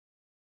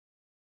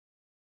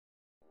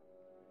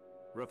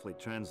Roughly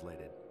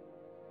translated,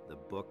 the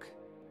Book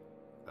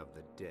of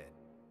the Dead.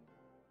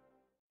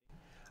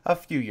 A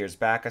few years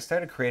back, I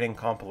started creating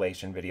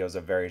compilation videos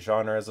of various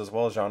genres as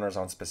well as genres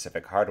on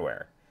specific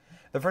hardware.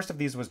 The first of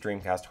these was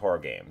Dreamcast horror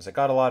games. It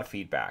got a lot of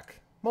feedback,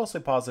 mostly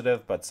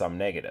positive, but some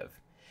negative.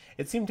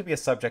 It seemed to be a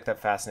subject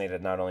that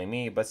fascinated not only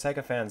me, but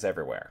Sega fans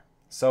everywhere.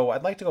 So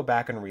I'd like to go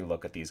back and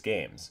relook at these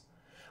games.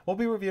 We'll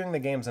be reviewing the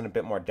games in a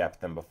bit more depth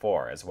than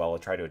before, as well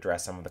as try to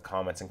address some of the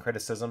comments and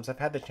criticisms I've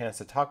had the chance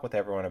to talk with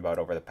everyone about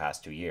over the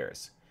past 2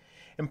 years.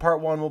 In Part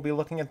 1, we'll be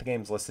looking at the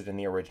games listed in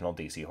the original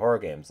DC Horror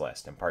Games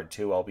list. In Part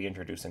 2, I'll be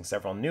introducing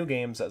several new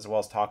games, as well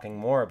as talking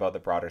more about the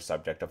broader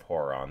subject of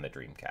horror on the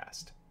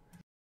Dreamcast.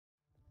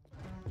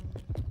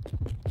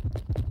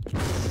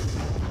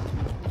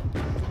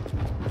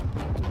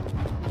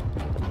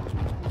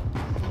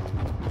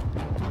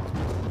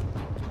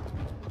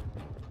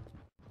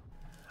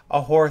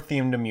 A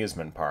horror-themed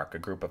amusement park, a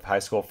group of high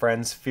school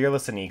friends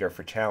fearless and eager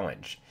for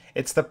challenge.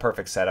 It's the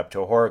perfect setup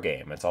to a horror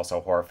game. It's also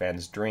a horror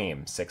fan's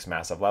dream. 6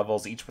 massive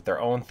levels, each with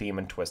their own theme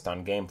and twist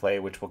on gameplay,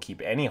 which will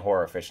keep any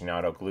horror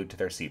aficionado glued to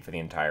their seat for the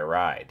entire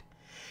ride.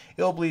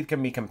 Illbleed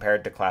can be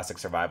compared to classic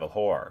survival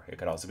horror. It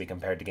could also be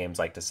compared to games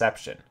like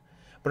Deception.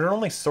 But it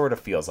only sort of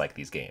feels like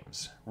these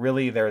games.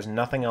 Really, there is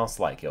nothing else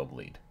like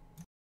Illbleed.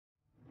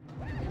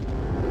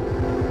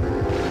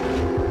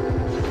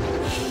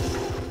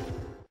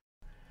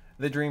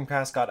 The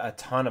Dreamcast got a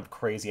ton of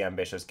crazy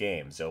ambitious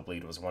games.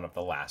 Illbleed was one of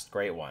the last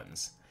great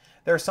ones.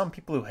 There are some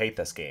people who hate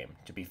this game.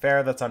 To be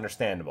fair, that's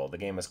understandable. The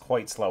game is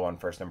quite slow on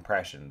first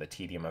impression. The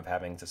tedium of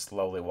having to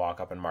slowly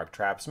walk up and mark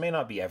traps may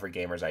not be every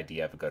gamer's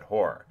idea of a good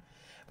horror.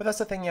 But that's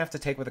the thing you have to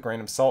take with a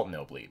grain of salt in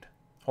Illbleed.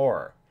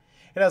 Horror.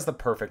 It has the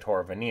perfect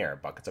horror veneer.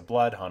 Buckets of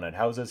blood, haunted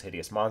houses,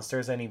 hideous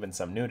monsters, and even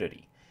some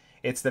nudity.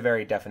 It's the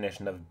very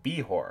definition of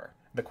B-horror.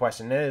 The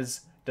question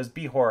is, does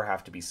B-horror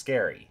have to be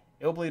scary?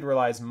 Illbleed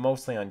relies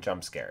mostly on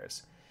jump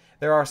scares.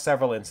 There are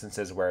several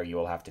instances where you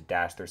will have to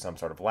dash through some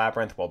sort of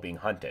labyrinth while being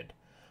hunted,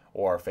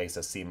 or face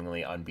a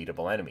seemingly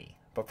unbeatable enemy.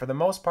 But for the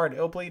most part,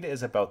 Illbleed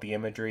is about the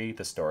imagery,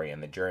 the story,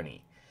 and the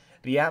journey.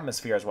 The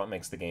atmosphere is what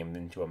makes the game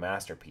into a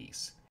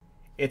masterpiece.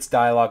 Its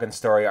dialogue and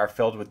story are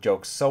filled with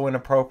jokes so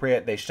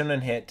inappropriate they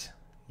shouldn't hit,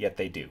 yet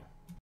they do.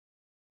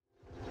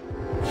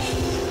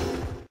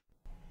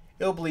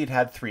 Illbleed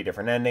had 3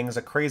 different endings,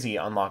 a crazy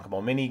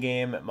unlockable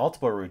minigame,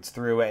 multiple routes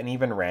through, and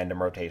even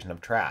random rotation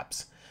of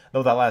traps.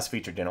 Though that last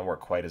feature didn't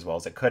work quite as well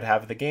as it could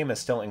have, the game is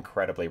still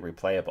incredibly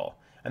replayable.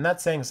 And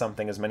that's saying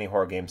something, as many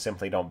horror games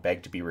simply don't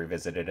beg to be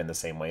revisited in the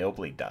same way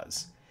Illbleed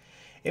does.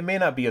 It may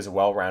not be as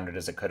well-rounded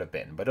as it could have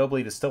been, but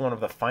Illbleed is still one of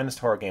the finest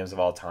horror games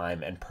of all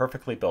time and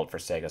perfectly built for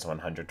Sega's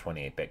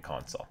 128-bit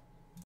console.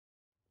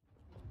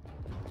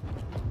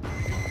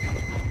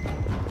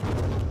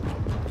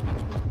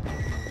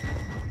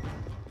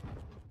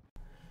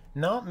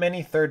 Not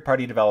many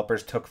third-party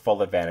developers took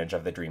full advantage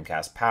of the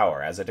Dreamcast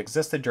power, as it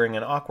existed during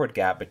an awkward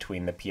gap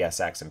between the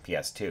PSX and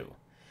PS2.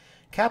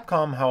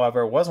 Capcom,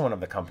 however, was one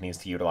of the companies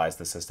to utilize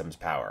the system's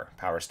power.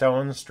 Power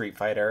Stone, Street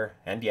Fighter,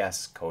 and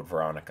yes, Code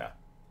Veronica.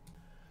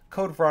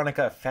 Code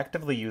Veronica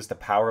effectively used the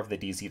power of the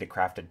DC to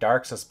craft a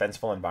dark,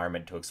 suspenseful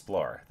environment to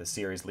explore. The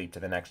series' leap to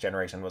the next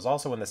generation was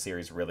also when the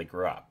series really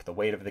grew up. The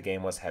weight of the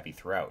game was heavy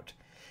throughout.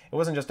 It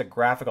wasn't just a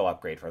graphical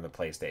upgrade from the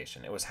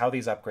PlayStation, it was how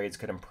these upgrades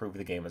could improve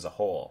the game as a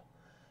whole.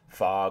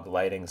 Fog,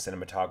 lighting,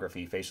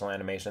 cinematography, facial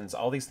animations,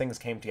 all these things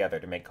came together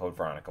to make Code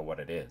Veronica what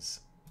it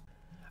is.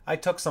 I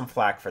took some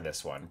flack for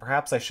this one.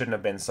 Perhaps I shouldn't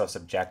have been so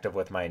subjective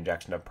with my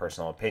injection of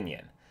personal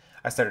opinion.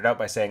 I started out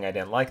by saying I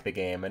didn't like the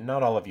game, and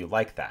not all of you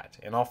like that.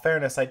 In all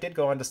fairness, I did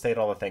go on to state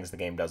all the things the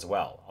game does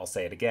well. I'll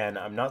say it again,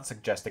 I'm not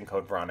suggesting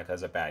Code Veronica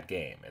is a bad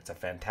game. It's a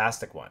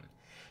fantastic one.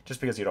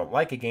 Just because you don't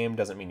like a game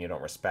doesn't mean you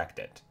don't respect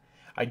it.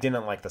 I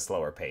didn't like the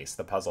slower pace,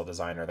 the puzzle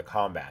design, or the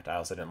combat. I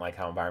also didn't like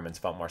how environments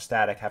felt more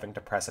static, having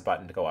to press a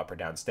button to go up or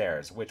down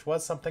stairs, which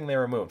was something they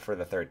removed for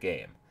the third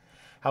game.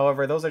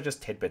 However, those are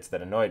just tidbits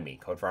that annoyed me.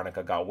 Code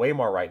Veronica got way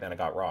more right than it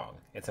got wrong.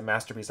 It's a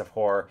masterpiece of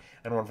horror,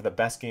 and one of the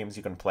best games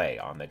you can play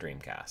on the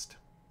Dreamcast.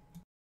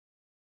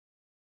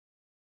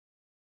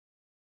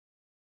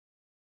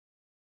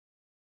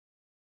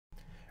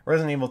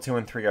 Resident Evil 2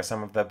 and 3 are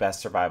some of the best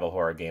survival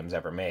horror games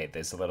ever made.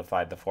 They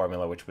solidified the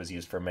formula which was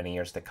used for many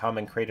years to come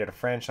and created a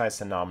franchise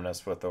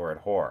synonymous with the word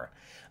horror.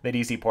 The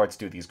DC ports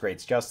do these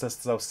greats justice,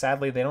 though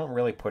sadly they don't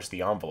really push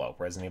the envelope.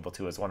 Resident Evil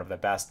 2 is one of the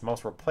best,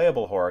 most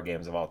replayable horror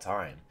games of all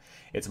time.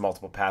 Its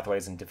multiple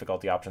pathways and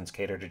difficulty options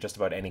cater to just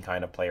about any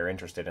kind of player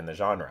interested in the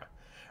genre.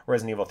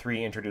 Resident Evil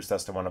 3 introduced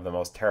us to one of the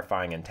most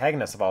terrifying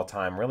antagonists of all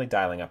time, really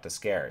dialing up the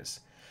scares.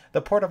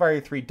 The port of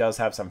RE3 does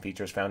have some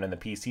features found in the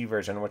PC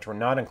version which were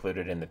not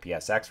included in the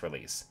PSX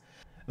release.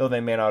 Though they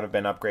may not have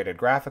been upgraded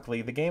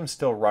graphically, the games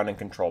still run and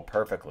control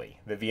perfectly.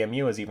 The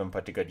VMU is even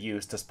put to good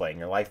use, displaying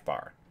your life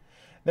bar.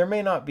 There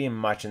may not be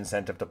much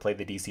incentive to play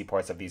the DC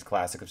ports of these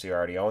classics if you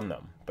already own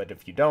them, but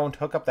if you don't,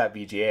 hook up that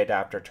VGA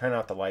adapter, turn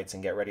out the lights,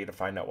 and get ready to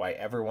find out why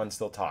everyone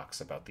still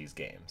talks about these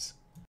games.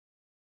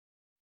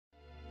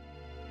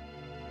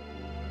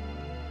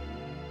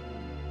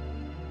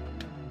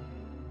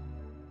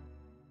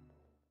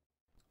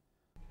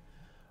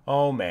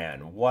 Oh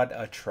man, what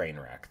a train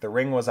wreck. The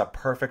Ring was a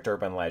perfect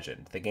urban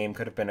legend. The game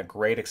could have been a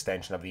great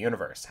extension of the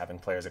universe. Having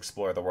players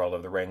explore the world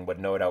of the Ring would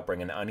no doubt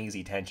bring an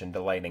uneasy tension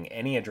delighting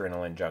any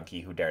adrenaline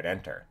junkie who dared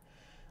enter.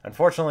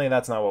 Unfortunately,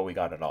 that's not what we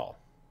got at all.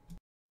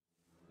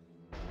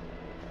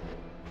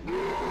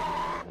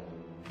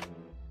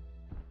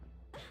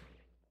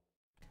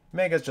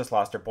 Mega's just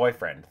lost her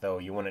boyfriend, though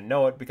you wouldn't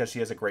know it because she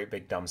has a great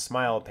big dumb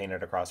smile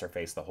painted across her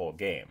face the whole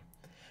game.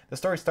 The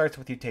story starts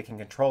with you taking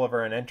control of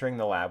her and entering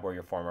the lab where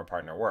your former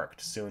partner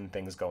worked. Soon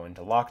things go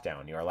into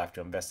lockdown. You are left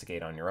to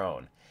investigate on your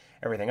own.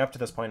 Everything up to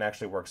this point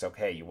actually works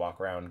okay. You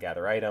walk around,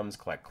 gather items,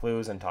 collect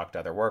clues, and talk to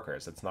other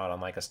workers. It's not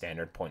unlike a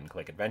standard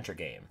point-and-click adventure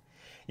game.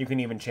 You can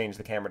even change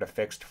the camera to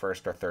fixed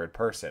first or third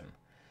person.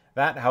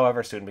 That,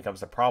 however, soon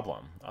becomes a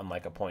problem.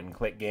 Unlike a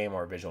point-and-click game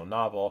or visual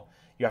novel,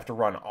 you have to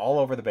run all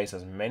over the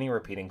base's many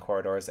repeating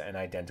corridors and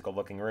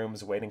identical-looking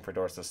rooms, waiting for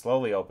doors to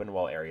slowly open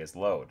while areas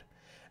load.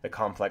 The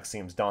complex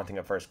seems daunting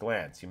at first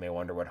glance. You may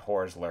wonder what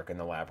horrors lurk in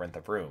the labyrinth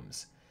of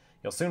rooms.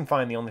 You'll soon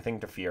find the only thing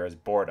to fear is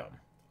boredom.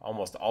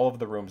 Almost all of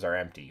the rooms are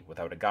empty.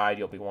 Without a guide,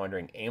 you'll be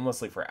wandering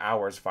aimlessly for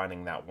hours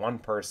finding that one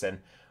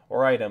person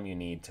or item you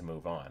need to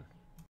move on.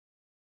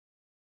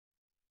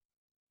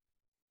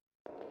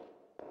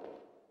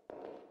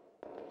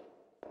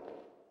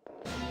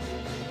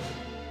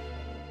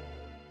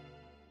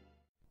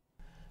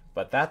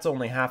 But that's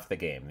only half the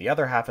game. The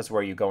other half is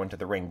where you go into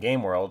the Ring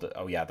game world,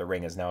 oh yeah, the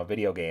Ring is now a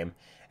video game,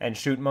 and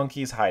shoot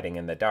monkeys hiding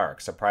in the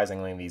dark.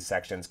 Surprisingly, these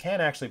sections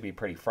can actually be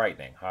pretty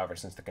frightening. However,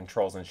 since the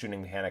controls and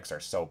shooting mechanics are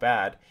so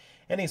bad,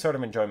 any sort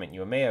of enjoyment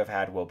you may have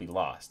had will be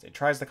lost. It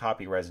tries to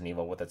copy Resident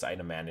Evil with its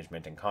item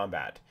management and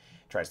combat.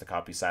 It tries to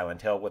copy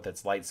Silent Hill with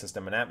its light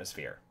system and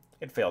atmosphere.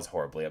 It fails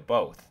horribly at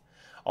both.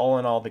 All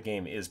in all, the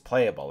game is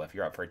playable. If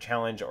you're up for a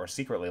challenge or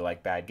secretly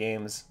like bad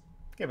games,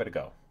 give it a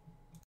go.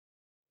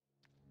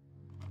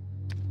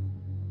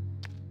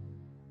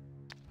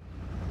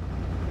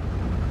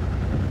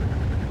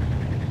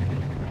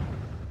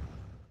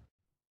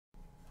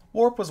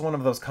 Warp was one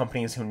of those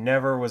companies who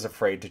never was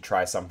afraid to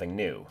try something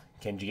new.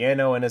 Kenji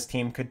Eno and his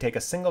team could take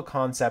a single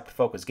concept,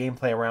 focus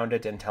gameplay around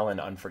it, and tell an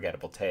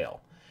unforgettable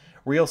tale.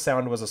 Real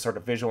Sound was a sort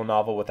of visual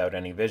novel without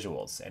any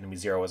visuals. Enemy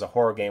Zero was a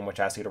horror game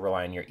which asks you to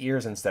rely on your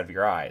ears instead of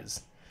your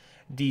eyes.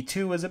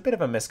 D2 is a bit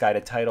of a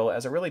misguided title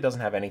as it really doesn't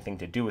have anything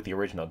to do with the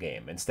original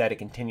game. Instead, it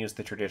continues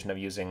the tradition of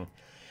using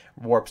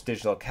Warp's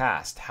digital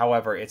cast.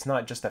 However, it's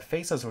not just the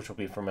faces which will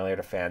be familiar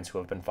to fans who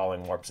have been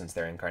following Warp since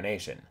their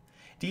incarnation.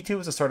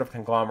 D2 is a sort of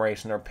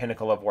conglomeration or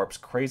pinnacle of Warp's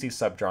crazy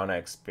subgenre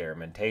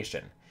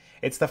experimentation.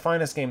 It's the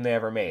finest game they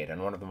ever made,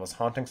 and one of the most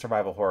haunting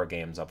survival horror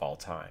games of all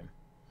time.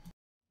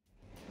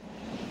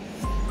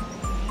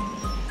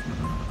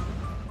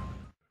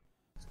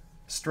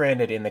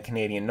 Stranded in the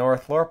Canadian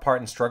North, Laura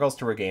Parton struggles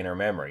to regain her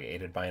memory.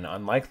 Aided by an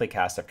unlikely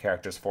cast of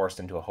characters forced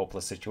into a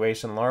hopeless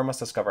situation, Laura must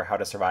discover how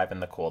to survive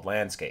in the cold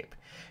landscape.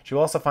 She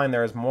will also find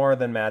there is more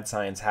than mad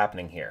science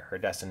happening here. Her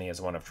destiny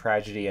is one of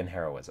tragedy and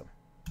heroism.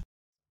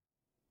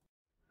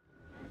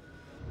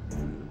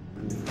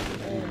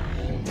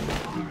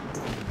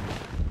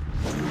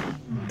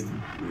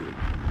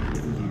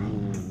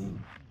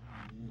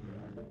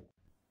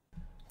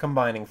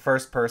 Combining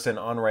first-person,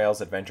 on-rails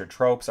adventure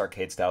tropes,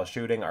 arcade-style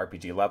shooting,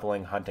 RPG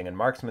leveling, hunting and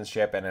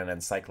marksmanship, and an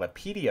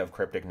encyclopedia of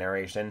cryptic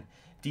narration,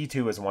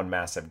 D2 is one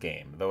massive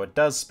game. Though it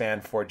does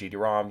span 4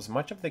 GD-ROMs,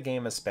 much of the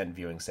game is spent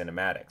viewing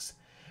cinematics.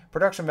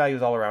 Production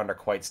values all around are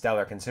quite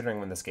stellar considering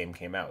when this game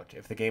came out.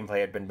 If the gameplay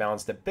had been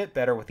balanced a bit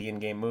better with the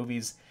in-game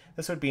movies,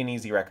 this would be an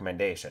easy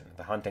recommendation.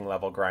 The hunting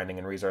level, grinding,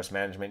 and resource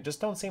management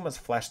just don't seem as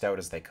fleshed out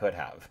as they could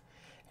have.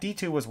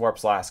 D2 was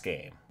Warp's last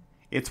game.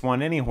 It's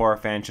one any horror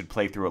fan should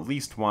play through at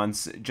least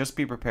once, just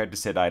be prepared to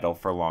sit idle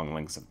for long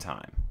lengths of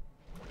time.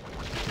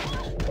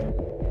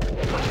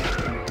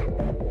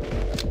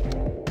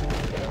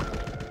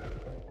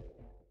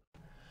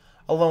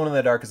 Alone in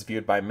the Dark is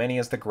viewed by many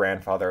as the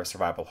grandfather of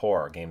survival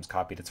horror. Games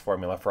copied its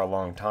formula for a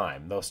long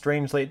time, though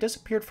strangely it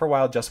disappeared for a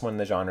while just when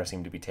the genre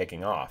seemed to be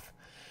taking off.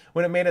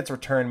 When it made its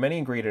return, many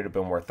agreed it had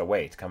been worth the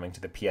wait, coming to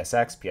the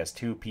PSX,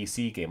 PS2,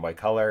 PC, Game Boy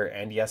Color,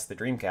 and yes, the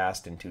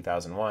Dreamcast in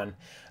 2001.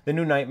 The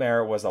New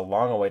Nightmare was a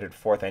long-awaited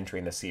fourth entry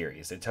in the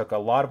series. It took a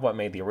lot of what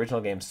made the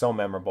original game so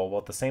memorable,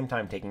 while at the same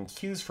time taking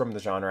cues from the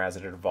genre as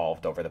it had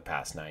evolved over the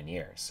past 9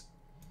 years.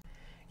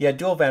 You had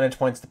dual vantage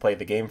points to play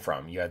the game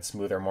from. You had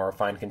smoother, more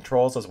refined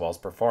controls as well as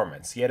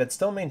performance, yet it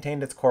still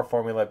maintained its core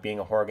formula of being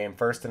a horror game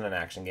first and an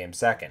action game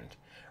second.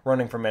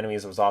 Running from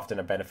enemies was often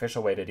a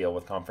beneficial way to deal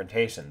with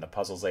confrontation. The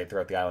puzzles laid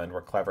throughout the island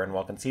were clever and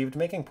well conceived,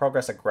 making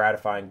progress a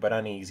gratifying but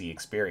uneasy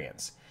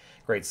experience.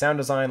 Great sound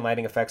design,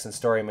 lighting effects, and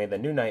story made the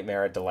New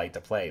Nightmare a delight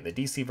to play. The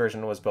DC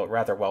version was built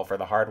rather well for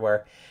the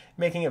hardware,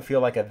 making it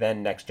feel like a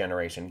then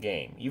next-generation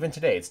game. Even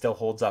today, it still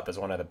holds up as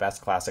one of the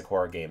best classic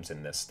horror games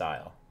in this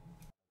style.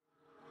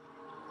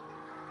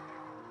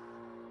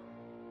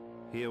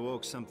 He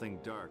awoke something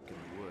dark in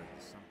the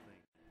woods.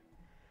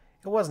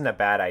 It wasn't a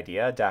bad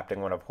idea,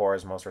 adapting one of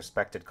horror's most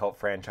respected cult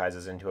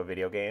franchises into a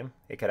video game.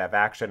 It could have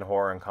action,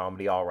 horror, and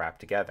comedy all wrapped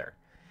together.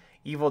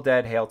 Evil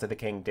Dead Hail to the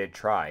King did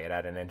try. It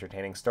had an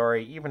entertaining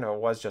story, even if it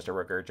was just a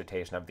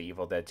regurgitation of the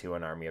Evil Dead 2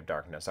 and Army of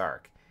Darkness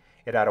arc.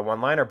 It had a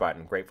one-liner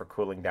button, great for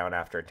cooling down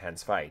after a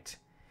tense fight.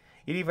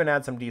 It even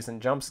had some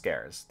decent jump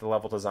scares. The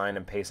level design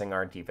and pacing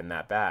aren't even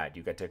that bad.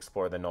 You get to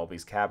explore the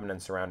Nolby's cabin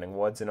and surrounding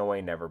woods in a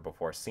way never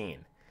before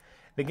seen.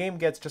 The game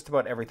gets just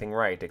about everything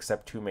right,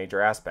 except two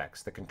major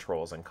aspects, the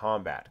controls and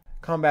combat.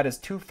 Combat is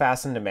too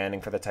fast and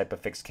demanding for the type of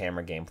fixed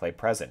camera gameplay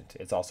present.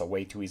 It's also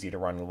way too easy to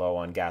run low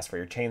on gas for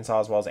your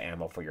chainsaw as well as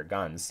ammo for your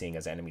guns, seeing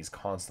as enemies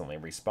constantly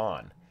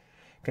respawn.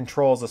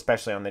 Controls,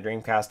 especially on the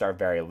Dreamcast, are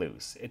very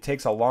loose. It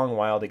takes a long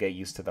while to get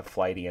used to the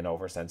flighty and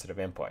oversensitive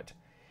input.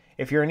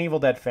 If you're an Evil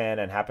Dead fan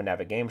and happen to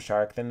have a Game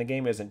Shark, then the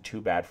game isn't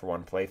too bad for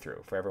one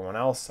playthrough. For everyone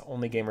else,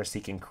 only gamers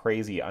seeking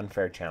crazy,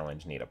 unfair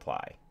challenge need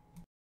apply.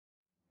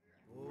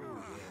 Oh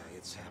yeah,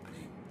 it's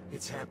happening.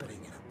 It's happening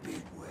in a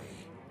big way.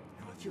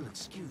 Now if you'll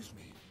excuse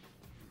me.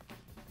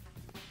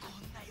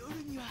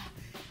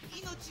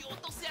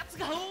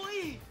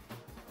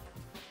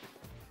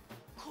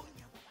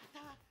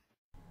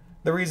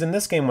 The reason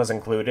this game was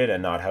included,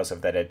 and not House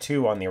of the Dead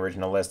 2 on the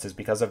original list, is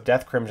because of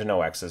Death Crimson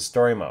OX's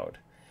story mode.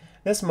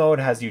 This mode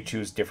has you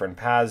choose different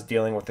paths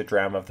dealing with the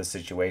drama of the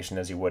situation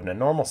as you would in a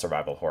normal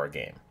survival horror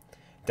game.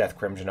 Death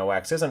Crimson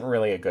OX isn't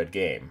really a good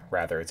game,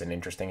 rather it's an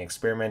interesting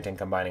experiment in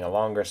combining a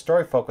longer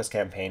story-focused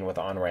campaign with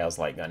on-rails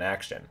light gun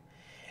action,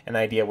 an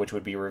idea which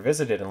would be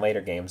revisited in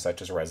later games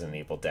such as Resident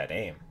Evil Dead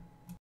Aim.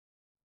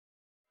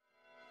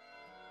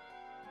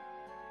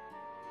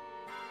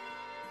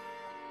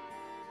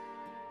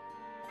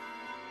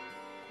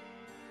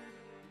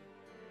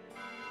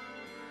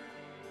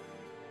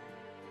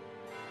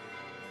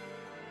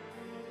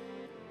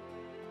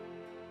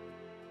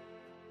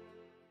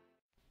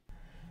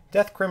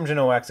 Death Crimson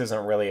OX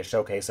isn't really a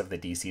showcase of the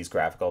DC's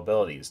graphical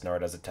abilities, nor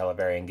does it tell a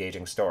very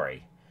engaging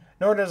story.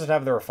 Nor does it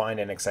have the refined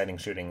and exciting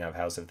shooting of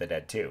House of the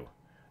Dead 2.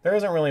 There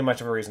isn't really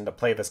much of a reason to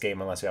play this game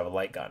unless you have a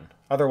light gun.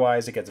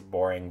 Otherwise, it gets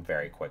boring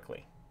very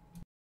quickly.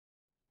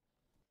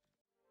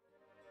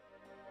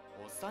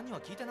 おっさんに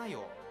は聞いてない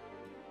よ。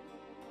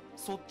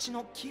そっち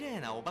の綺麗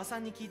なおばさ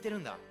んに聞いてる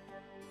んだ。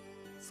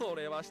そ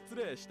れは失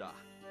礼した。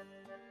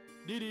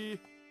リリー、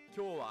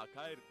今日は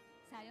帰る。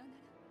さよな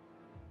ら。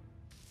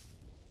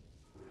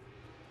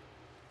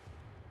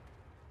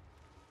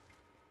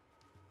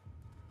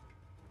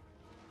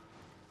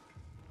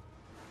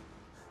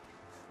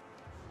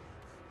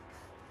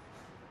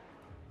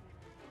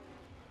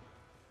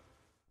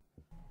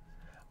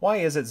Why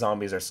is it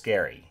zombies are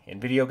scary? In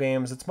video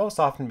games, it's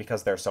most often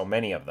because there are so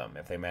many of them.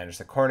 If they manage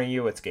to corner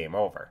you, it's game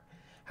over.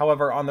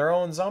 However, on their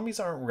own, zombies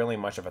aren't really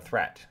much of a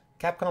threat.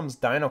 Capcom's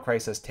Dino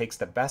Crisis takes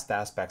the best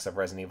aspects of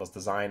Resident Evil's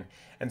design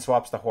and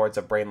swaps the hordes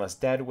of brainless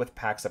dead with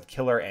packs of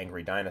killer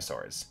angry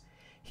dinosaurs.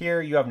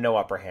 Here, you have no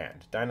upper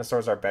hand.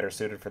 Dinosaurs are better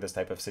suited for this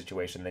type of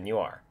situation than you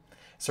are.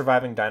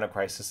 Surviving Dino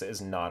Crisis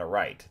is not a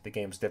right. The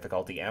game's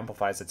difficulty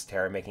amplifies its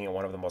terror, making it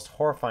one of the most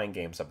horrifying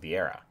games of the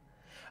era.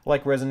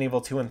 Like Resident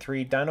Evil 2 and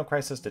 3, Dino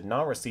Crisis did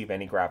not receive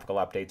any graphical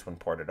updates when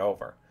ported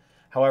over.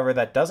 However,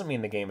 that doesn't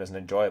mean the game isn't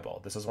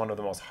enjoyable. This is one of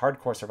the most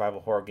hardcore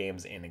survival horror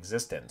games in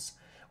existence.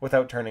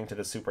 Without turning to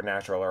the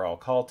supernatural or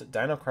occult,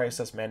 Dino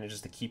Crisis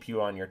manages to keep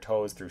you on your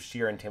toes through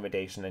sheer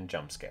intimidation and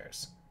jump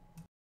scares.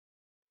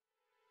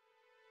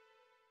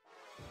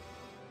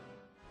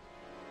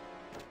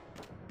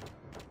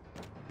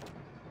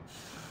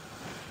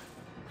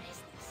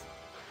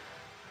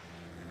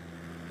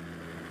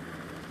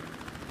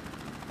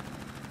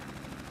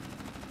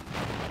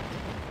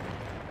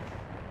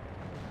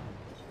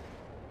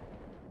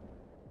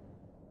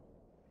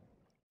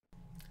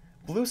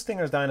 Blue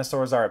Stinger's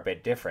dinosaurs are a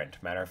bit different.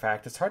 Matter of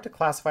fact, it's hard to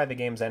classify the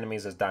game's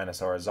enemies as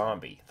dinosaur or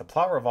zombie. The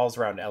plot revolves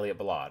around Elliot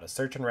Ballad, a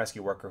search and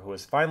rescue worker who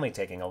is finally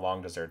taking a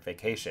long-deserved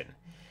vacation.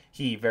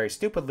 He, very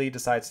stupidly,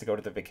 decides to go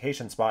to the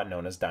vacation spot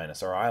known as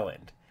Dinosaur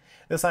Island.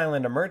 This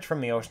island emerged from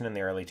the ocean in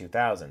the early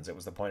 2000s. It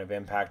was the point of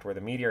impact where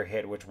the meteor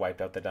hit which wiped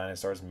out the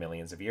dinosaurs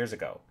millions of years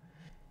ago.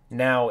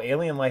 Now,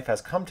 alien life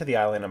has come to the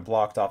island and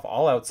blocked off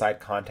all outside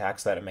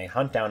contacts so that it may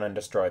hunt down and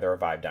destroy the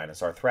revived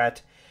dinosaur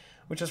threat,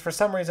 which is for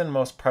some reason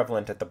most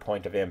prevalent at the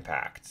point of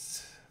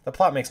impact. The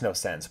plot makes no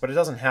sense, but it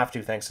doesn't have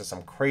to thanks to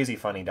some crazy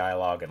funny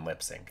dialogue and lip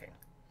syncing.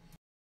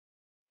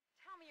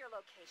 Tell me your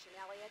location,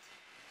 Elliot.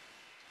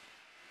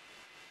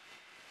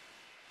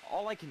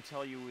 All I can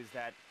tell you is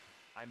that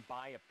I'm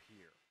by a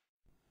pier.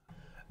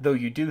 Though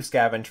you do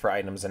scavenge for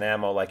items and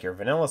ammo like your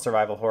vanilla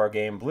survival horror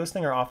game, Blue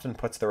Stinger often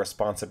puts the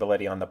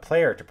responsibility on the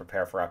player to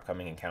prepare for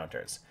upcoming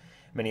encounters.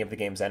 Many of the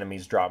game's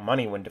enemies drop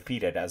money when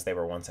defeated, as they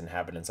were once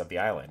inhabitants of the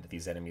island.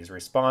 These enemies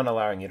respawn,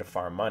 allowing you to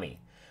farm money.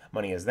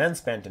 Money is then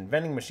spent in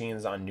vending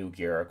machines on new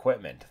gear or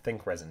equipment.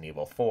 Think Resident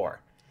Evil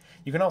 4.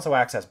 You can also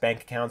access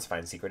bank accounts,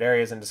 find secret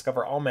areas, and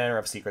discover all manner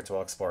of secrets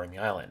while exploring the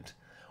island.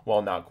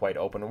 While not quite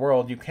open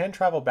world, you can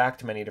travel back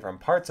to many different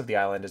parts of the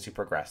island as you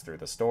progress through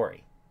the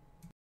story.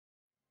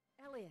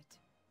 Elliot.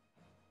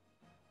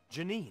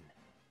 Janine.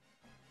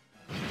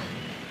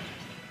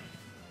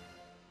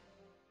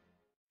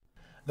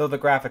 Though the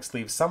graphics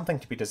leave something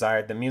to be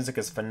desired, the music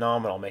is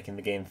phenomenal, making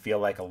the game feel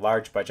like a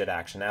large-budget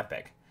action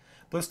epic.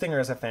 Blue Stinger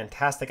is a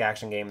fantastic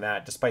action game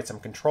that, despite some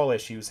control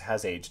issues,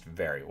 has aged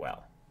very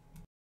well.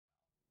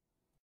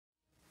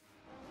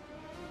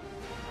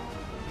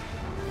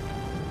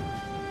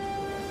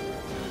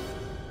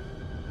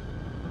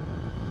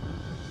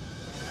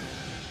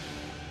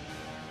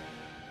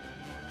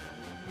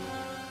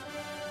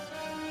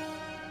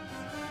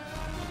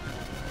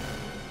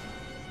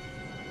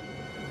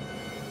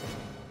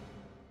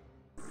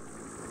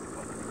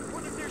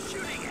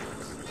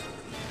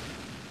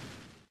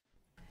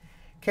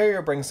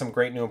 Carrier brings some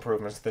great new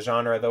improvements to the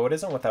genre, though it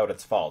isn't without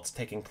its faults.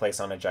 Taking place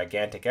on a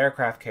gigantic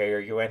aircraft carrier,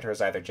 you enter as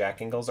either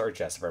Jack Ingalls or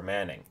Jesper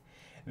Manning.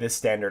 This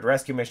standard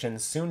rescue mission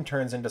soon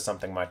turns into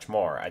something much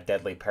more. A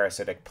deadly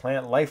parasitic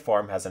plant life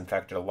form has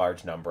infected a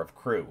large number of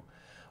crew.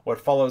 What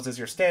follows is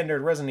your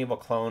standard Resident Evil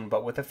clone,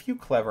 but with a few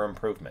clever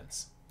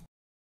improvements.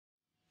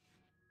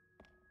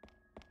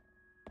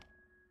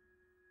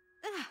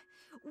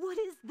 What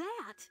is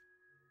that?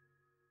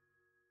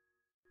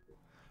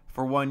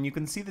 For one, you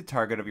can see the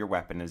target of your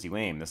weapon as you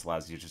aim. This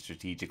allows you to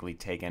strategically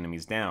take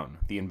enemies down.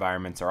 The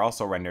environments are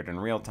also rendered in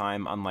real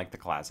time, unlike the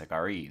classic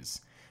REs.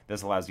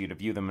 This allows you to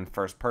view them in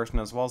first person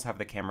as well as have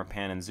the camera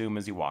pan and zoom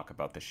as you walk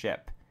about the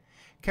ship.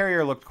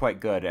 Carrier looked quite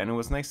good, and it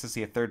was nice to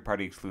see a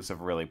third-party exclusive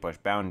really push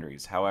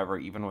boundaries. However,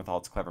 even with all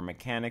its clever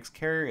mechanics,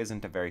 Carrier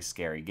isn't a very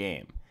scary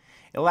game.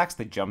 It lacks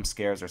the jump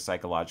scares or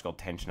psychological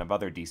tension of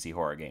other DC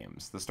horror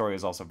games. The story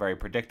is also very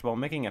predictable,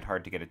 making it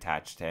hard to get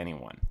attached to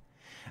anyone.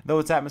 Though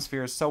its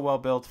atmosphere is so well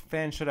built,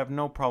 fans should have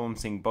no problem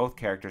seeing both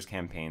characters'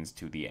 campaigns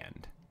to the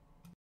end.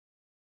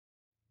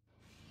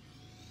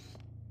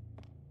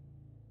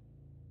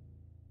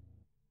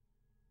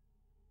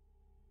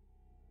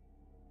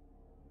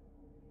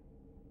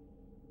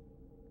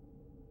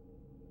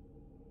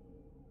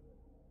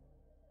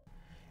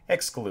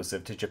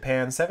 Exclusive to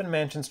Japan, Seven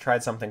Mansions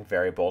tried something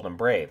very bold and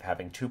brave,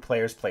 having two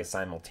players play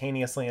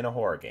simultaneously in a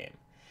horror game.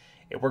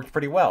 It worked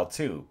pretty well,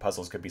 too.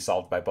 Puzzles could be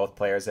solved by both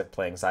players if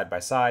playing side by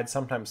side,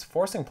 sometimes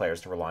forcing players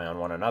to rely on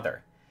one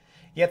another.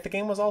 Yet the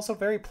game was also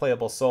very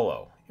playable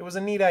solo. It was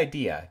a neat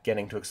idea.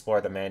 Getting to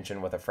explore the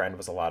mansion with a friend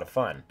was a lot of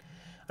fun.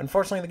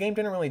 Unfortunately, the game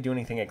didn't really do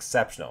anything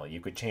exceptional. You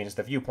could change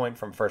the viewpoint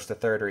from first to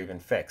third or even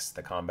fixed.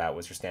 The combat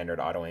was your standard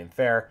auto-aim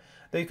fare,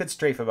 though you could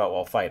strafe about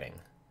while fighting.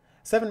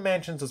 Seven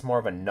Mansions was more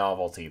of a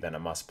novelty than a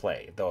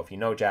must-play, though if you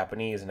know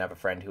Japanese and have a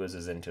friend who is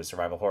as into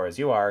survival horror as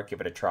you are, give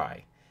it a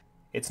try.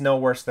 It's no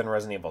worse than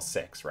Resident Evil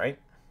 6, right?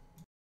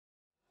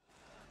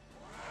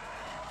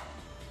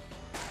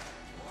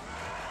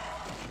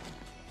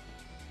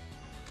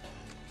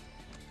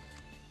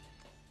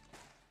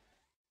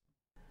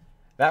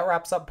 That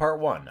wraps up part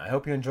 1. I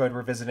hope you enjoyed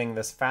revisiting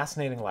this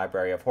fascinating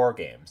library of horror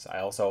games. I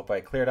also hope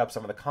I cleared up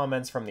some of the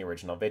comments from the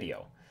original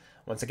video.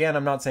 Once again,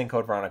 I'm not saying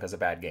Code Veronica is a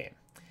bad game.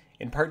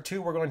 In part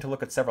 2, we're going to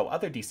look at several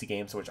other DC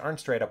games which aren't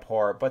straight up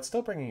horror, but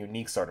still bring a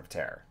unique sort of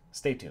terror.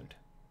 Stay tuned.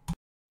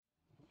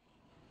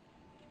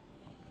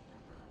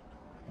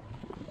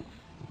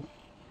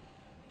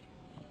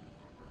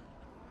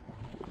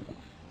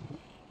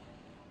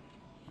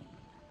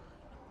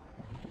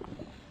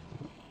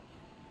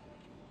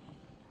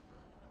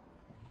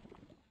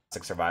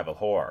 Survival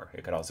horror.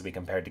 It could also be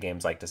compared to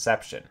games like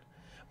Deception.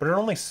 But it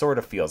only sort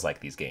of feels like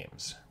these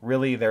games.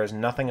 Really, there is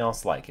nothing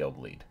else like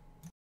Illbleed.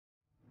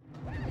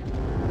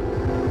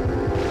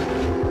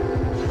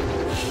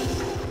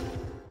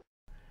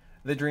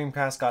 The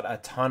Dreamcast got a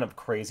ton of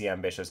crazy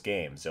ambitious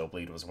games.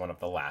 Illbleed was one of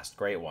the last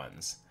great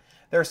ones.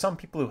 There are some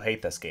people who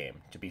hate this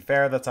game. To be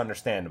fair, that's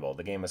understandable.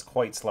 The game is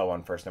quite slow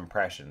on first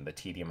impression. The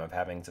tedium of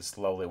having to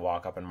slowly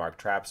walk up and mark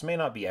traps may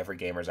not be every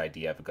gamer's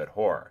idea of a good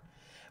horror.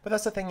 But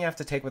that's the thing you have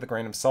to take with a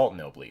grain of salt in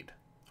Illbleed.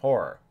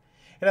 Horror.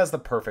 It has the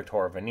perfect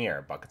horror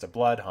veneer, buckets of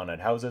blood, haunted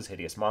houses,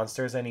 hideous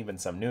monsters, and even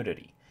some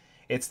nudity.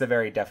 It's the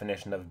very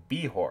definition of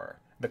B-horror.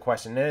 The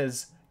question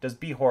is, does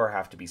B-horror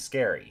have to be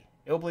scary?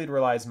 Illbleed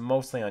relies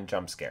mostly on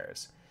jump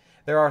scares.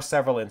 There are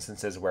several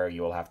instances where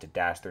you will have to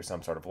dash through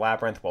some sort of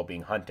labyrinth while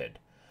being hunted,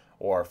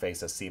 or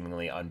face a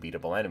seemingly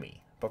unbeatable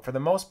enemy. But for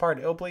the most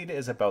part, Illbleed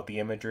is about the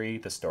imagery,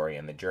 the story,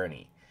 and the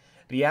journey.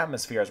 The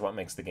atmosphere is what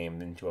makes the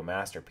game into a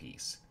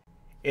masterpiece.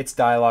 Its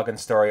dialogue and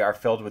story are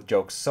filled with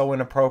jokes so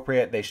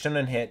inappropriate they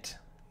shouldn't hit,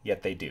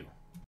 yet they do.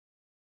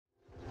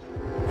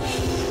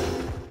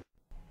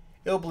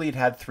 Illbleed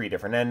had 3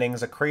 different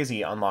endings, a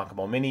crazy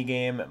unlockable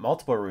minigame,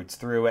 multiple routes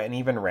through, and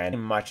even ran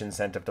much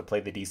incentive to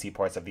play the DC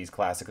ports of these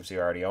classics if you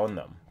already own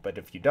them. But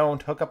if you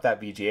don't, hook up that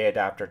VGA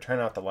adapter, turn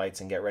out the lights,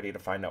 and get ready to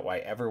find out why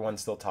everyone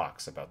still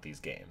talks about these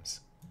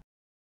games.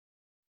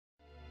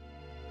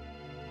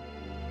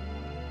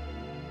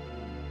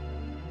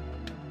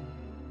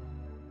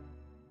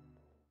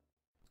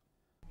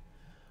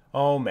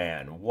 Oh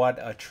man, what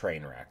a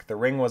train wreck. The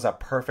Ring was a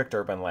perfect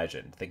urban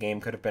legend. The game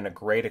could have been a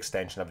great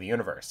extension of the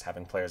universe.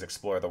 Having players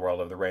explore the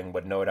world of the Ring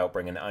would no doubt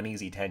bring an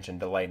uneasy tension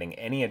delighting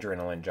any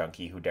adrenaline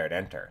junkie who dared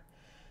enter.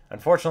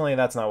 Unfortunately,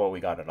 that's not what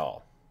we got at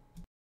all.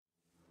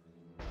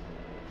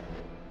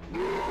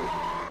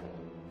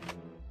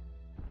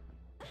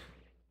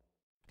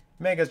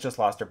 Mega's just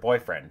lost her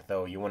boyfriend,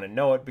 though you wouldn't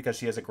know it because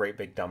she has a great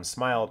big dumb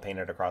smile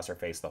painted across her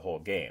face the whole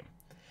game.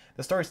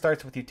 The story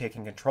starts with you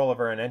taking control of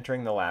her and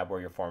entering the lab where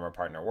your former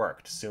partner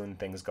worked. Soon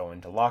things go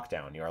into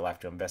lockdown. You are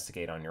left to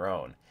investigate on your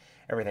own.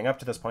 Everything up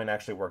to this point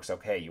actually works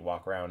okay. You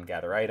walk around,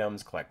 gather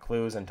items, collect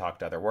clues, and talk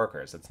to other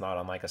workers. It's not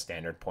unlike a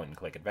standard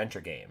point-and-click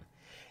adventure game.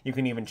 You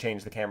can even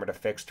change the camera to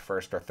fixed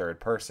first or third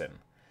person.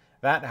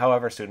 That,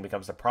 however, soon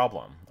becomes a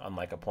problem.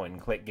 Unlike a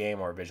point-and-click game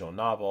or visual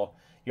novel,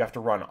 you have to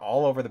run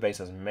all over the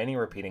base as many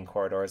repeating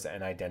corridors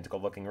and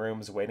identical-looking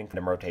rooms waiting for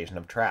the rotation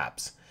of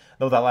traps.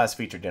 Though that last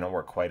feature didn't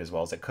work quite as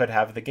well as it could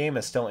have, the game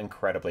is still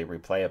incredibly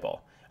replayable.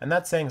 And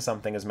that's saying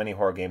something, as many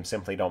horror games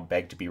simply don't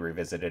beg to be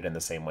revisited in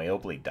the same way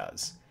Obleed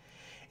does.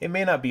 It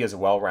may not be as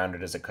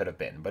well-rounded as it could have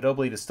been, but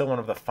Obleed is still one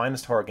of the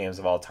finest horror games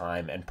of all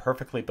time and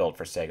perfectly built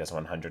for Sega's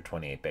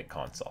 128-bit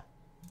console.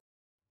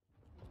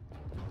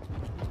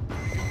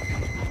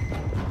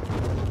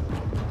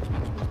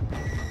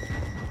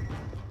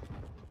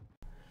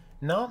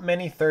 Not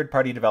many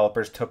third-party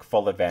developers took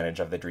full advantage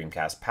of the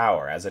Dreamcast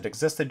power, as it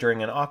existed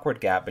during an awkward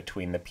gap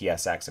between the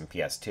PSX and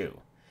PS2.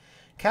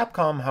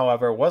 Capcom,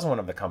 however, was one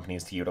of the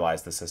companies to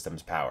utilize the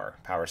system's power.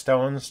 Power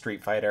Stone,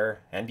 Street Fighter,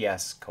 and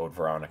yes, Code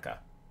Veronica.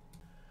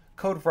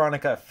 Code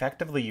Veronica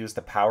effectively used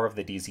the power of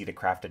the DC to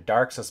craft a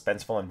dark,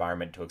 suspenseful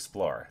environment to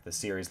explore. The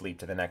series' leap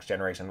to the next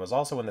generation was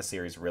also when the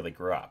series really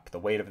grew up. The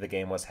weight of the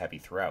game was heavy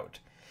throughout.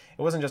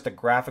 It wasn't just a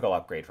graphical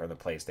upgrade from the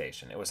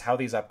PlayStation, it was how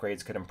these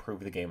upgrades could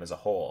improve the game as a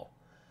whole.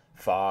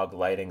 Fog,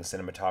 lighting,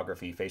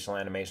 cinematography, facial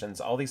animations,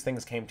 all these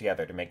things came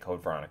together to make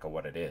Code Veronica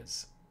what it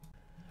is.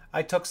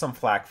 I took some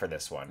flack for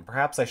this one.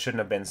 Perhaps I shouldn't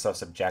have been so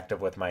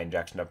subjective with my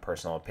injection of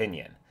personal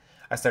opinion.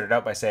 I started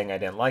out by saying I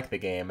didn't like the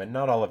game, and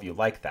not all of you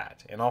like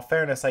that. In all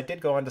fairness, I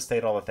did go on to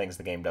state all the things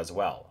the game does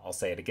well. I'll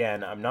say it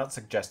again, I'm not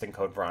suggesting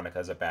Code Veronica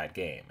is a bad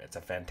game. It's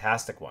a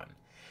fantastic one.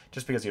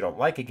 Just because you don't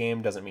like a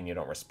game doesn't mean you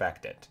don't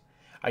respect it.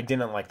 I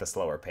didn't like the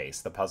slower pace,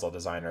 the puzzle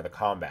design, or the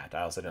combat.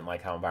 I also didn't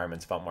like how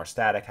environments felt more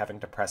static, having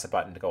to press a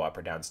button to go up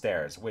or down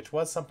stairs, which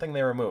was something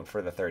they removed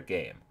for the third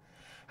game.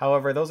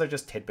 However, those are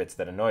just tidbits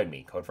that annoyed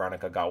me. Code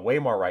Veronica got way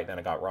more right than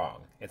it got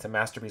wrong. It's a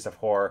masterpiece of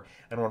horror,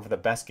 and one of the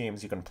best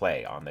games you can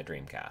play on the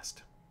Dreamcast.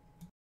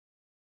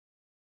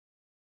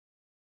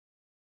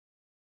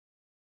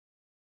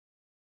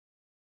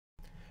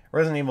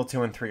 Resident Evil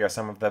 2 and 3 are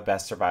some of the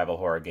best survival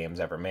horror games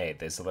ever made.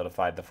 They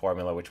solidified the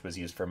formula which was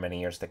used for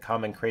many years to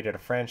come and created a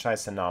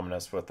franchise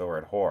synonymous with the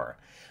word horror.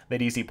 The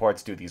DC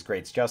ports do these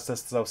greats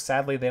justice, though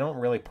sadly they don't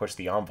really push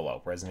the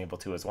envelope. Resident Evil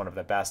 2 is one of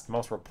the best,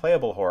 most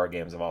replayable horror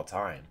games of all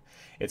time.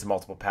 Its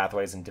multiple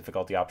pathways and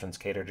difficulty options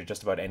cater to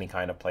just about any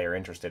kind of player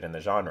interested in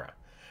the genre.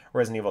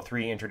 Resident Evil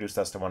 3 introduced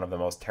us to one of the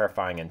most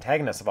terrifying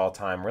antagonists of all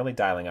time, really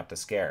dialing up the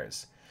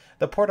scares.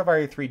 The port of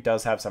RE3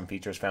 does have some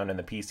features found in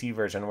the PC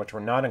version which were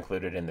not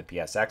included in the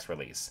PSX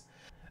release.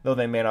 Though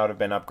they may not have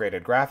been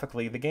upgraded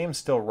graphically, the games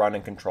still run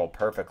and control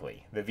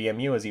perfectly. The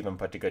VMU is even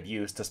put to good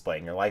use,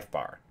 displaying your life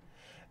bar.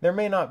 There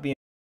may not be...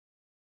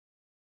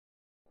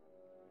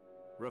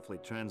 Roughly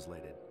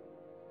translated,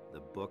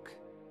 the Book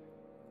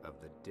of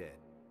the Dead.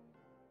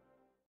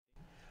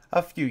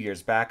 A few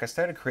years back, I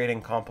started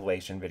creating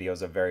compilation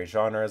videos of various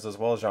genres as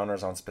well as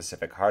genres on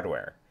specific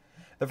hardware.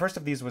 The first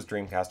of these was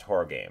Dreamcast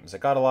horror games.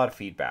 It got a lot of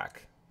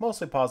feedback,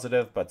 mostly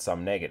positive, but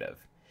some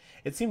negative.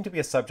 It seemed to be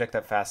a subject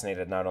that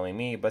fascinated not only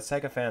me, but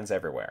Sega fans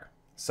everywhere.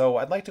 So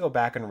I'd like to go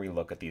back and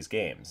relook at these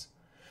games.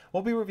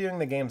 We'll be reviewing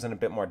the games in a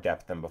bit more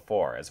depth than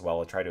before, as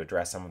well as try to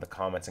address some of the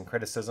comments and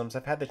criticisms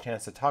I've had the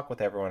chance to talk with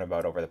everyone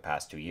about over the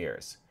past 2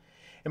 years.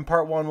 In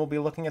Part 1, we'll be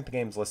looking at the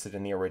games listed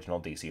in the original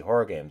DC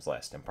Horror Games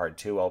list. In Part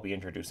 2, I'll be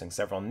introducing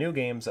several new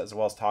games, as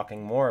well as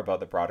talking more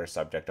about the broader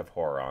subject of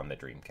horror on the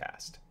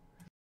Dreamcast.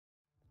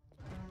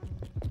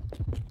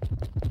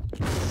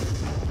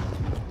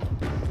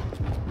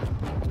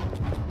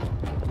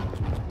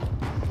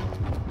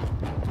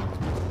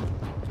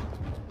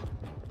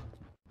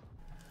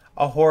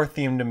 A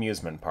horror-themed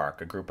amusement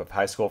park, a group of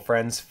high school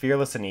friends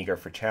fearless and eager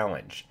for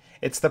challenge.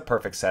 It's the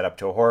perfect setup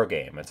to a horror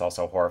game. It's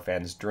also a horror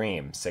fan's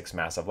dream. 6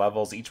 massive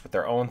levels, each with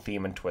their own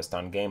theme and twist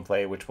on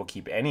gameplay, which will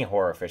keep any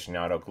horror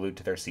aficionado glued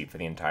to their seat for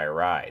the entire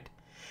ride.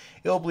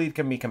 Obleed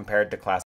can be compared to classic